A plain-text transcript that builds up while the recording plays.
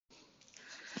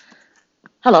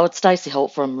Hello, it's Stacey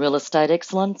Holt from Real Estate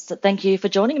Excellence. Thank you for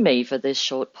joining me for this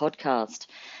short podcast.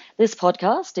 This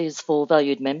podcast is for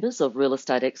valued members of Real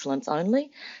Estate Excellence only.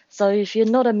 So if you're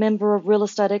not a member of Real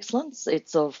Estate Excellence,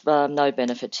 it's of no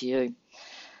benefit to you.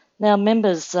 Now,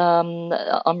 members,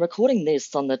 I'm recording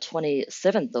this on the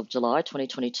 27th of July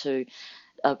 2022,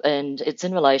 and it's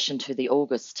in relation to the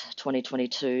August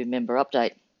 2022 member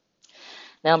update.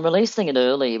 Now, I'm releasing it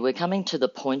early. We're coming to the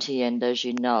pointy end, as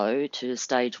you know, to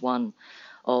stage one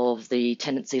of the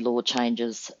tenancy law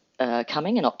changes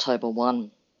coming in October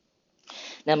 1.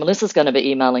 Now, Melissa's going to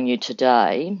be emailing you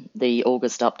today the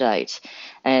August update,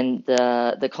 and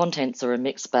the contents are a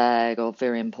mixed bag of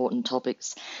very important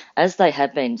topics, as they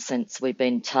have been since we've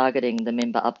been targeting the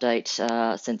member update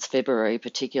since February,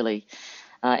 particularly,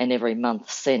 and every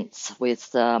month since,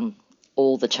 with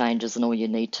all the changes and all you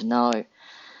need to know.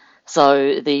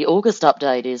 So the August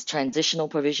update is transitional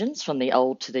provisions from the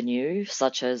old to the new,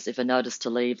 such as if a notice to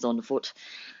leave's on foot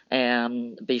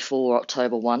before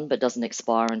October 1 but doesn't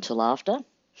expire until after.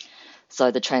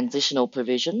 So the transitional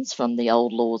provisions from the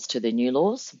old laws to the new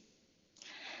laws.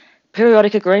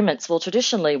 Periodic agreements. Well,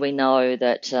 traditionally we know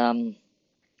that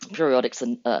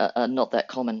periodics are not that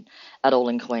common at all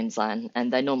in Queensland,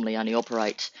 and they normally only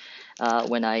operate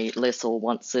when a lessor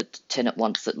wants it, tenant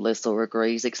wants it, lessor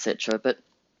agrees, etc. But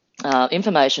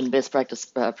information, best practice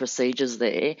procedures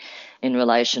there in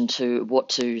relation to what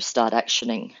to start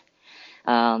actioning.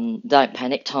 Don't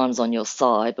panic, time's on your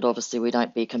side, but obviously we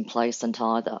don't be complacent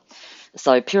either.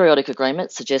 So periodic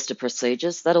agreements, suggested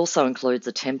procedures, that also includes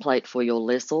a template for your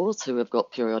lessors who have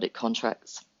got periodic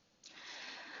contracts.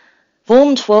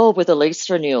 Form 12 with a lease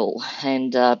renewal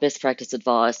and best practice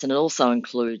advice, and it also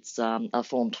includes a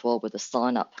Form 12 with a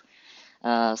sign-up.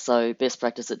 So best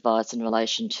practice advice in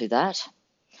relation to that.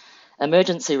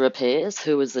 Emergency repairs,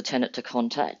 who is the tenant to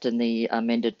contact and the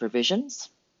amended provisions.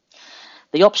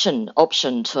 The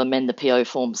option to amend the PO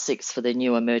Form 6 for the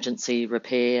new emergency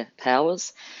repair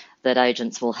powers that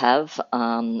agents will have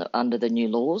under the new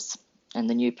laws and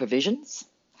the new provisions.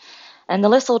 And the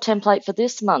lessor template for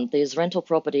this month is rental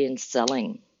property and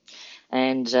selling,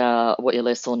 and what your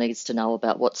lessor needs to know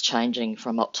about what's changing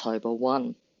from October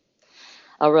 1.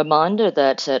 A reminder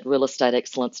that at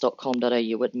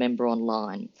realestateexcellence.com.au at Member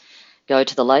Online, go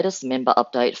to the latest member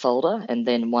update folder and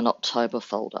then 1 October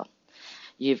folder.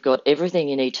 You've got everything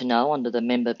you need to know under the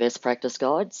member best practice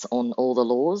guides on all the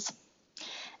laws.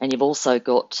 And you've also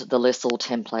got the lessor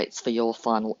templates for your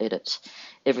final edit.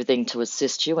 Everything to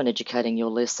assist you in educating your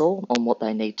lessor on what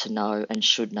they need to know and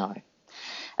should know.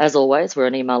 As always, we're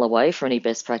an email away for any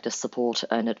best practice support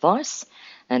and advice.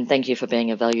 And thank you for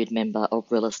being a valued member of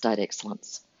Real Estate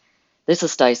Excellence. This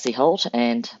is Stacey Holt,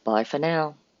 and bye for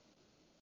now.